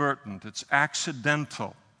inadvertent, it's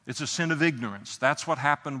accidental, it's a sin of ignorance. That's what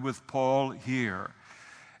happened with Paul here.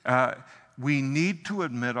 We need to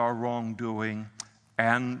admit our wrongdoing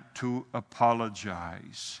and to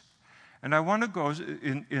apologize. And I want to go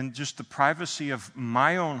in just the privacy of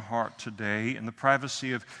my own heart today, in the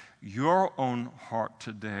privacy of your own heart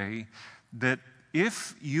today, that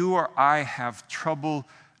if you or I have trouble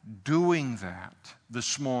doing that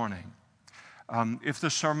this morning, if the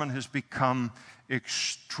sermon has become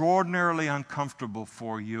extraordinarily uncomfortable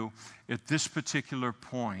for you at this particular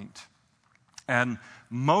point, and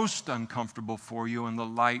most uncomfortable for you in the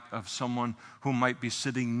light of someone who might be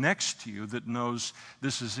sitting next to you that knows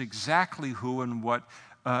this is exactly who and what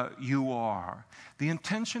you are. The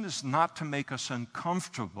intention is not to make us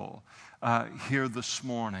uncomfortable here this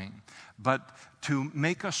morning, but to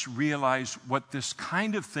make us realize what this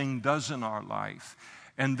kind of thing does in our life,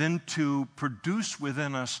 and then to produce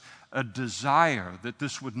within us a desire that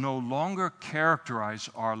this would no longer characterize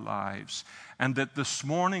our lives, and that this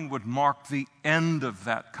morning would mark the end of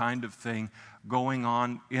that kind of thing going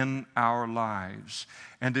on in our lives.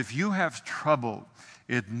 And if you have trouble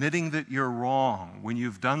admitting that you're wrong when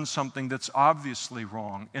you've done something that's obviously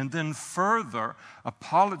wrong, and then further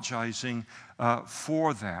apologizing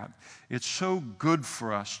for that, it's so good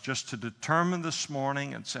for us just to determine this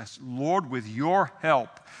morning and say, Lord, with your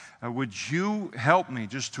help, would you help me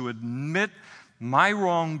just to admit my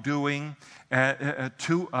wrongdoing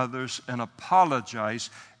to others and apologize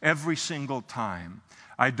every single time.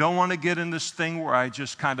 I don't want to get in this thing where I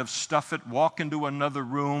just kind of stuff it, walk into another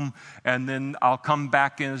room, and then I'll come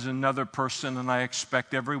back in as another person and I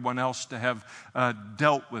expect everyone else to have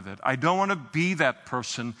dealt with it. I don't want to be that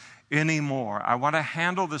person anymore. I want to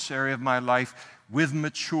handle this area of my life with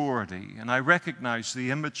maturity. And I recognize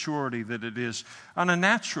the immaturity that it is on a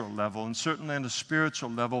natural level and certainly on a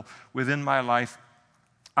spiritual level within my life.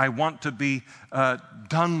 I want to be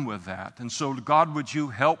done with that. And so, God, would you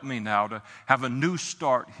help me now to have a new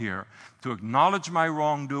start here, to acknowledge my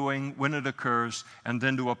wrongdoing when it occurs, and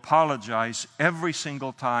then to apologize every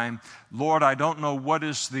single time. Lord, I don't know what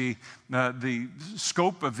is the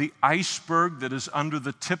scope of the iceberg that is under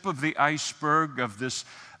the tip of the iceberg of this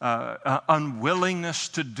unwillingness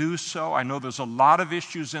to do so. I know there's a lot of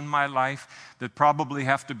issues in my life that probably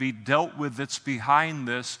have to be dealt with that's behind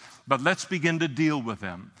this, but let's begin to deal with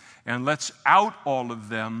them. And let's out all of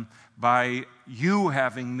them by you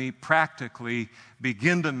having me practically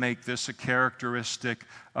begin to make this a characteristic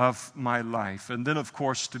of my life. And then, of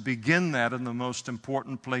course, to begin that in the most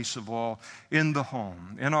important place of all, in the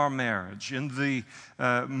home, in our marriage, in the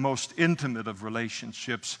most intimate of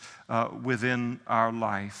relationships within our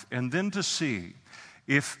life. And then to see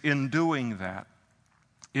if in doing that,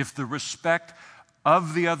 if the respect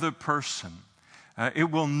of the other person, it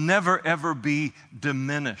will never ever be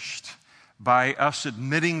diminished by us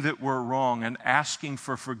admitting that we're wrong and asking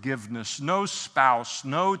for forgiveness. No spouse,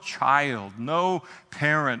 no child, no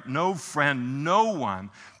parent, no friend, no one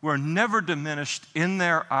were never diminished in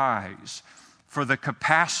their eyes for the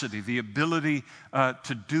capacity, the ability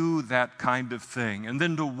to do that kind of thing. And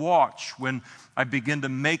then to watch when I begin to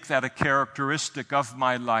make that a characteristic of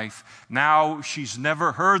my life. Now she's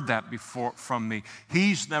never heard that before from me.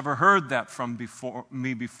 He's never heard that from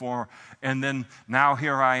me before. And then now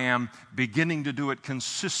here I am beginning to do it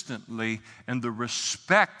consistently, and the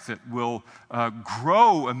respect that will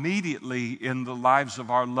grow immediately in the lives of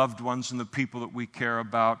our loved ones and the people that we care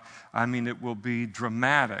about. I mean, it will be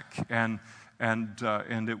dramatic and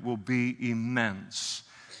it will be immense.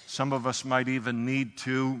 Some of us might even need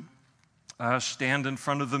to stand in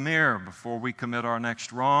front of the mirror before we commit our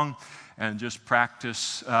next wrong and just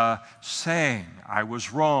practice saying, I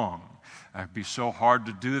was wrong. It'd be so hard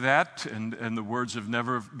to do that, and the words have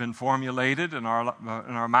never been formulated in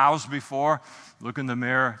our mouths before. Look in the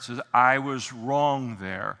mirror. It says, I was wrong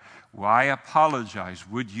there. Well, I apologize.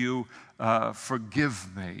 Would you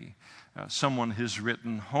forgive me? Someone has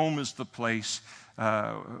written, home is the place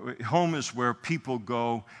home is where people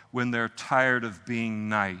go when they're tired of being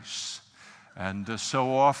nice. And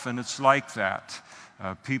so often it's like that.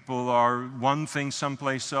 People are one thing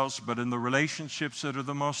someplace else, but in the relationships that are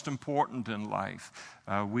the most important in life,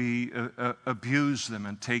 we abuse them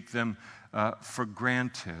and take them for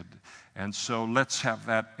granted. And so let's have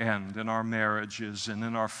that end in our marriages and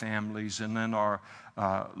in our families and in our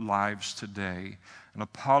lives today. An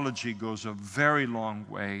apology goes a very long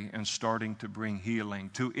way in starting to bring healing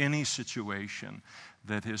to any situation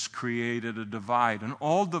that has created a divide. And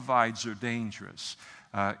all divides are dangerous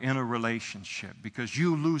in a relationship because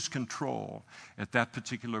you lose control at that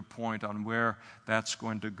particular point on where that's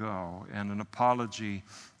going to go. And an apology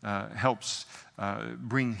helps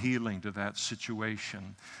bring healing to that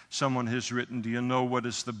situation. Someone has written, do you know what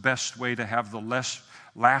is the best way to have the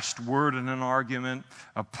last word in an argument?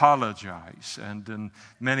 Apologize. And in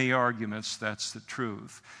many arguments, that's the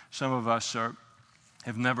truth. Some of us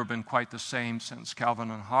have never been quite the same since Calvin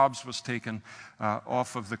and Hobbes was taken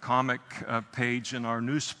off of the comic page in our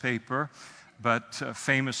newspaper. But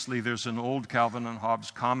famously, there's an old Calvin and Hobbes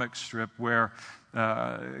comic strip where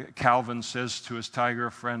Calvin says to his tiger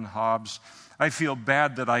friend Hobbes, I feel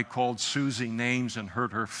bad that I called Susie names and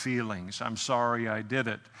hurt her feelings. I'm sorry I did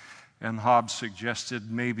it. And Hobbes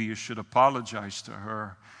suggested maybe you should apologize to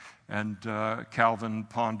her. And Calvin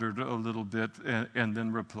pondered a little bit and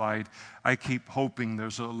then replied, I keep hoping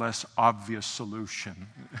there's a less obvious solution.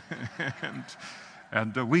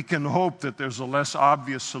 and we can hope that there's a less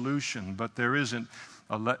obvious solution, but there isn't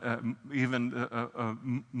even a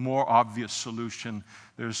more obvious solution.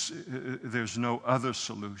 There's no other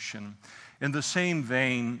solution. In the same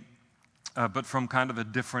vein, but from kind of a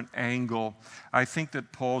different angle, I think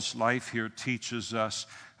that Paul's life here teaches us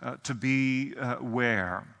to be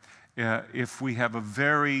aware. If we have a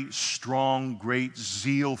very strong, great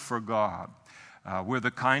zeal for God, we're the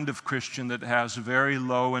kind of Christian that has very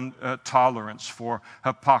low tolerance for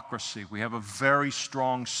hypocrisy. We have a very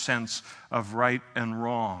strong sense of right and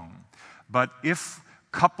wrong. But if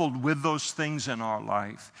coupled with those things in our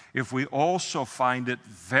life, if we also find it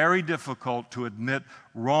very difficult to admit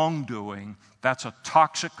wrongdoing, that's a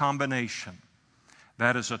toxic combination.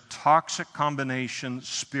 That is a toxic combination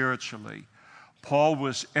spiritually. Paul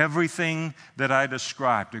was everything that I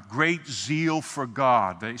described, a great zeal for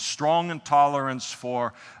God, a strong intolerance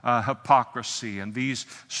for hypocrisy, and these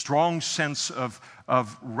strong sense of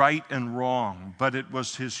right and wrong. But it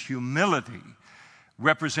was his humility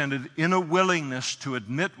represented in a willingness to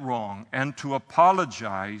admit wrong and to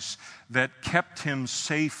apologize that kept him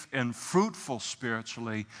safe and fruitful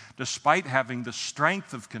spiritually, despite having the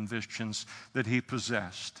strength of convictions that he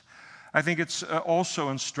possessed. I think it's also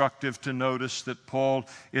instructive to notice that Paul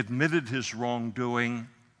admitted his wrongdoing,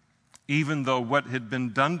 even though what had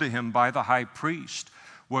been done to him by the high priest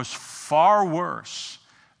was far worse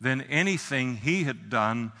than anything he had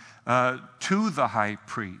done to the high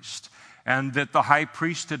priest, and that the high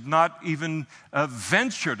priest had not even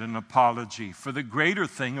ventured an apology for the greater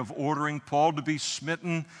thing of ordering Paul to be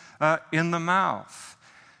smitten in the mouth.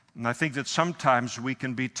 And I think that sometimes we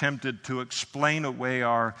can be tempted to explain away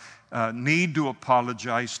our need to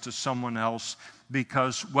apologize to someone else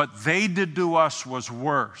because what they did to us was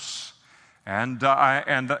worse. And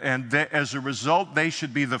as a result, they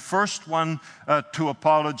should be the first one to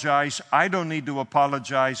apologize. I don't need to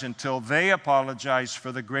apologize until they apologize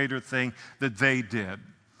for the greater thing that they did.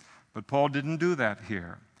 But Paul didn't do that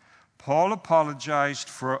here. Paul apologized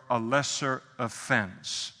for a lesser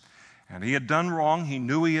offense. And he had done wrong, he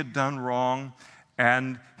knew he had done wrong,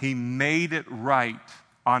 and he made it right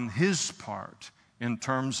on his part in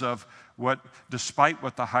terms of despite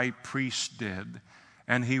what the high priest did.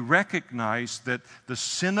 And he recognized that the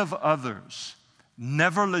sin of others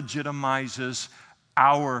never legitimizes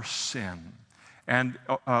our sin and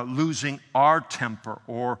losing our temper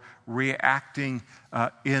or reacting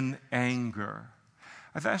in anger.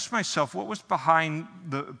 I've asked myself, what was behind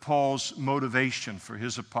Paul's motivation for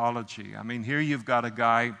his apology? I mean, here you've got a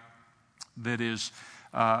guy that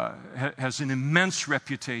has an immense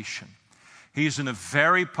reputation. He's in a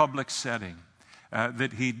very public setting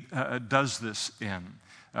that he does this in.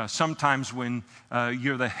 Sometimes when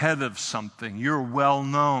you're the head of something, you're well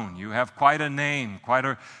known, you have quite a name, quite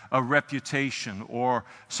a reputation, or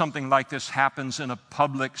something like this happens in a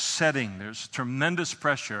public setting. There's tremendous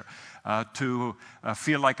pressure to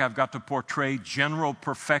feel like I've got to portray general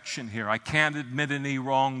perfection here. I can't admit any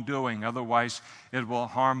wrongdoing, otherwise it will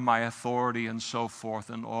harm my authority and so forth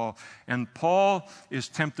and all. And Paul is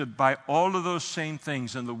tempted by all of those same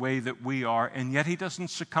things in the way that we are, and yet he doesn't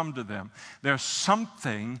succumb to them. There's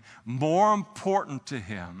something more important to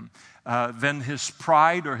him than his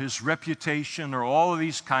pride or his reputation or all of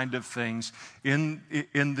these kind of things in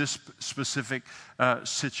this specific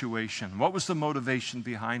situation. What was the motivation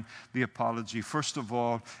behind the apology? First of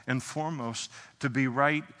all and foremost, to be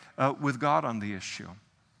right with God on the issue,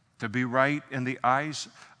 to be right in the eyes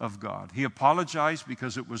of God. He apologized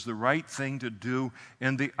because it was the right thing to do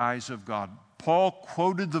in the eyes of God. Paul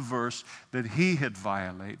quoted the verse that he had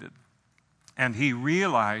violated. And he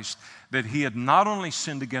realized that he had not only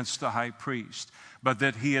sinned against the high priest, but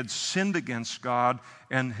that he had sinned against God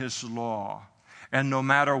and his law. And no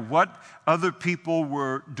matter what other people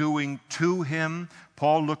were doing to him,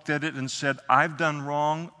 Paul looked at it and said, I've done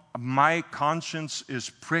wrong. My conscience is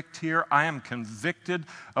pricked here. I am convicted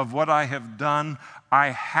of what I have done. I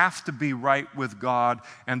have to be right with God,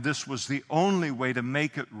 and this was the only way to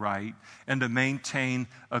make it right and to maintain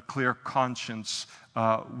a clear conscience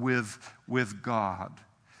with God.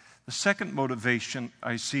 The second motivation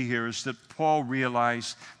I see here is that Paul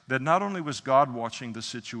realized that not only was God watching the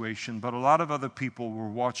situation, but a lot of other people were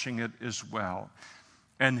watching it as well.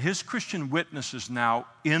 And his Christian witness is now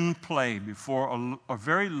in play before a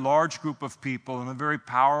very large group of people and a very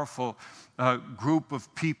powerful group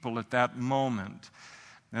of people at that moment.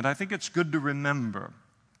 And I think it's good to remember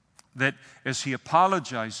that as he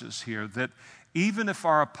apologizes here, that even if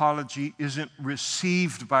our apology isn't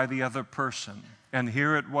received by the other person, and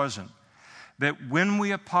here it wasn't, that when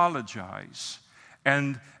we apologize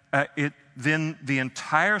and then the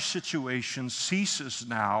entire situation ceases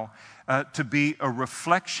now to be a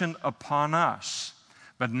reflection upon us,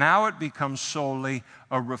 but now it becomes solely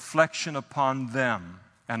a reflection upon them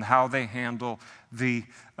and how they handle the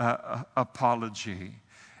apology.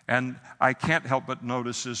 And I can't help but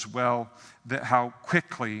notice as well that how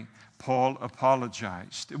quickly Paul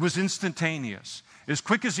apologized. It was instantaneous. As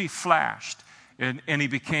quick as he flashed, and he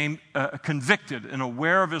became convicted and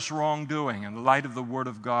aware of his wrongdoing in the light of the Word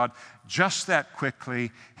of God, just that quickly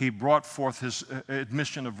he brought forth his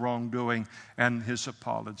admission of wrongdoing and his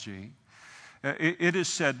apology. It is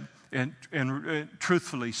said, and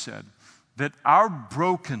truthfully said, that our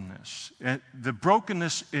brokenness, the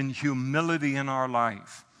brokenness in humility in our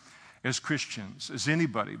life as Christians, as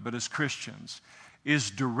anybody, but as Christians, is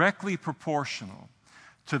directly proportional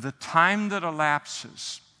to the time that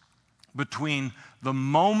elapses between the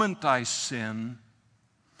moment I sin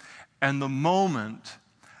and the moment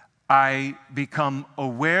I become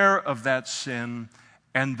aware of that sin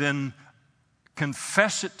and then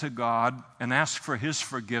confess it to God and ask for His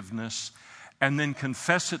forgiveness, and then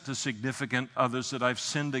confess it to significant others that I've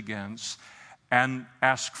sinned against and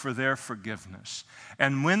ask for their forgiveness.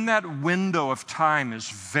 And when that window of time is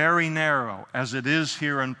very narrow, as it is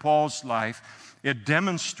here in Paul's life, it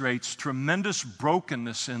demonstrates tremendous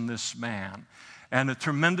brokenness in this man and a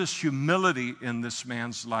tremendous humility in this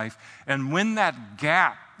man's life. And when that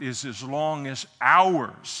gap is as long as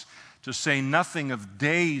hours, to say nothing of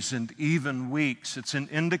days and even weeks, it's an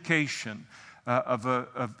indication of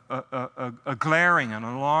a glaring and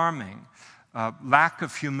alarming lack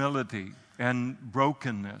of humility and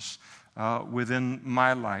brokenness within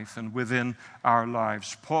my life and within our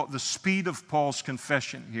lives. The speed of Paul's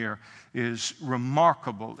confession here is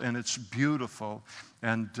remarkable and it's beautiful,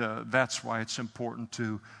 and that's why it's important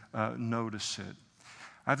to notice it.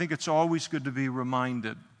 I think it's always good to be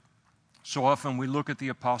reminded. So often we look at the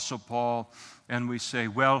Apostle Paul and we say,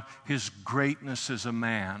 well, his greatness as a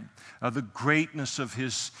man, the greatness of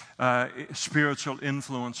his spiritual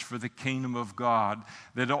influence for the kingdom of God,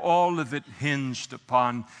 that all of it hinged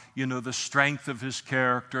upon, the strength of his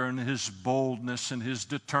character and his boldness and his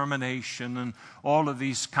determination and all of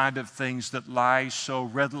these kind of things that lie so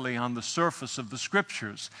readily on the surface of the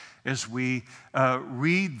Scriptures as we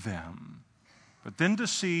read them. But then to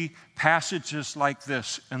see passages like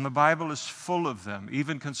this, and the Bible is full of them,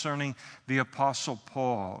 even concerning the Apostle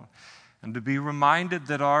Paul, and to be reminded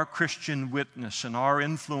that our Christian witness and our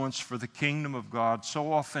influence for the kingdom of God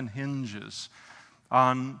so often hinges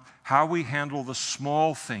on how we handle the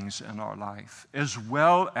small things in our life, as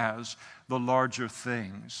well as the larger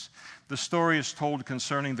things. The story is told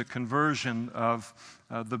concerning the conversion of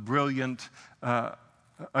the brilliant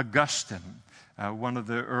Augustine, one of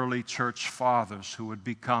the early church fathers who would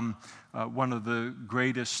become one of the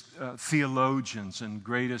greatest theologians and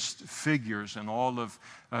greatest figures in all of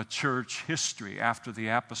church history after the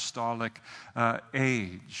apostolic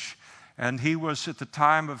age. And he was, at the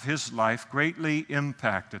time of his life, greatly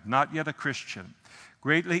impacted, not yet a Christian,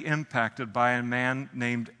 greatly impacted by a man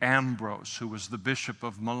named Ambrose, who was the bishop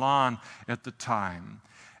of Milan at the time,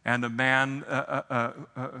 and a man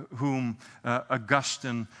whom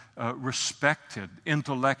Augustine respected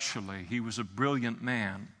intellectually. He was a brilliant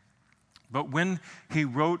man. But when he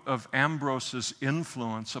wrote of Ambrose's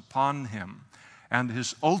influence upon him and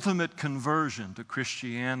his ultimate conversion to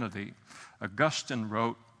Christianity, Augustine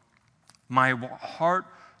wrote, "My heart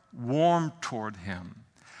warmed toward him,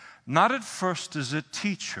 not at first as a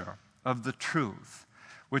teacher of the truth,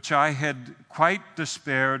 which I had quite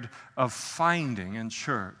despaired of finding in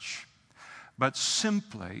church, but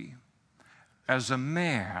simply as a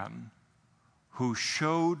man who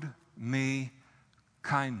showed me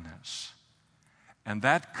kindness." And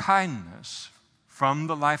that kindness from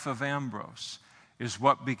the life of Ambrose is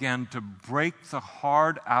what began to break the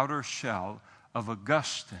hard outer shell of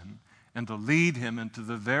Augustine and to lead him into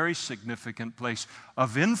the very significant place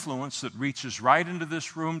of influence that reaches right into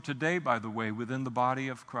this room today, by the way, within the body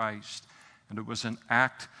of Christ. And it was an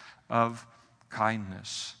act of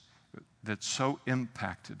kindness that so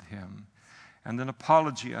impacted him. And an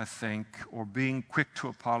apology, I think, or being quick to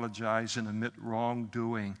apologize and admit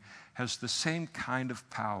wrongdoing, has the same kind of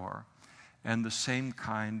power and the same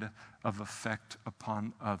kind of effect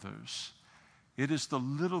upon others. It is the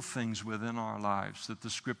little things within our lives that the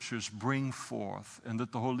Scriptures bring forth and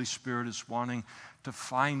that the Holy Spirit is wanting to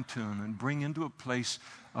fine-tune and bring into a place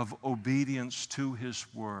of obedience to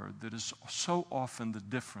His Word that is so often the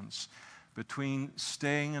difference between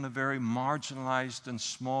staying in a very marginalized and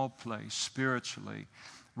small place spiritually,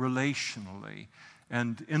 relationally,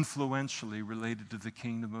 and influentially related to the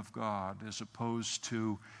kingdom of God, as opposed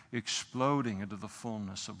to exploding into the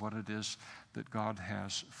fullness of what it is that God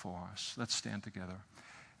has for us. Let's stand together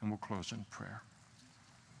and we'll close in prayer.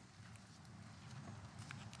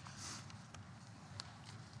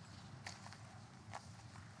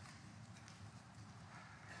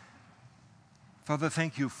 Father,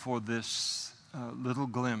 thank you for this little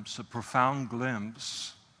glimpse, a profound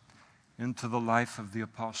glimpse into the life of the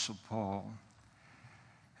Apostle Paul.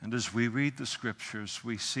 And as we read the Scriptures,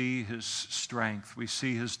 we see his strength, we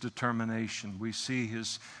see his determination, we see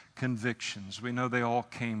his convictions. We know they all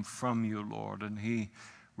came from you, Lord, and he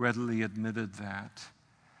readily admitted that.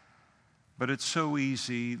 But it's so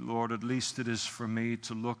easy, Lord, at least it is for me,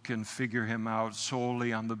 to look and figure him out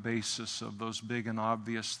solely on the basis of those big and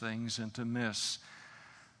obvious things and to miss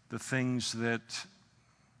the things that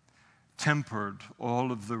tempered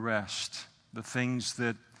all of the rest, the things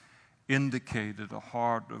that indicated a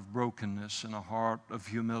heart of brokenness and a heart of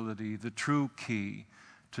humility, the true key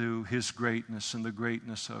to his greatness and the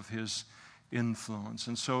greatness of his influence.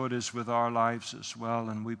 And so it is with our lives as well.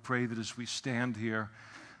 And we pray that as we stand here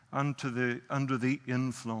under the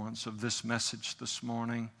influence of this message this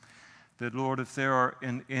morning, that, Lord, if there are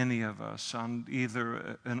in any of us on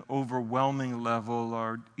either an overwhelming level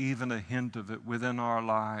or even a hint of it within our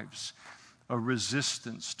lives, a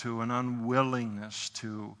resistance to, an unwillingness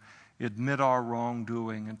to admit our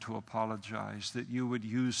wrongdoing and to apologize, that you would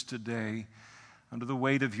use today, under the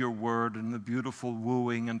weight of your word and the beautiful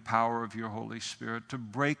wooing and power of your Holy Spirit, to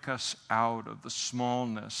break us out of the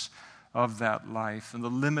smallness of that life and the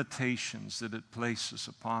limitations that it places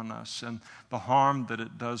upon us and the harm that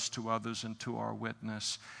it does to others and to our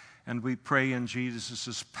witness. And we pray in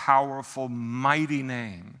Jesus' powerful, mighty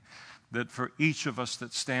name that for each of us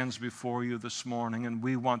that stands before you this morning, and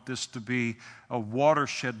we want this to be a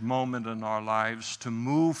watershed moment in our lives, to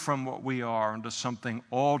move from what we are into something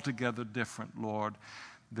altogether different, Lord,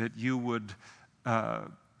 that you would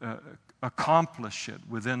accomplish it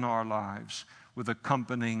within our lives with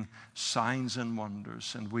accompanying signs and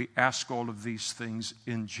wonders. And we ask all of these things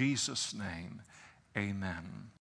in Jesus' name. Amen.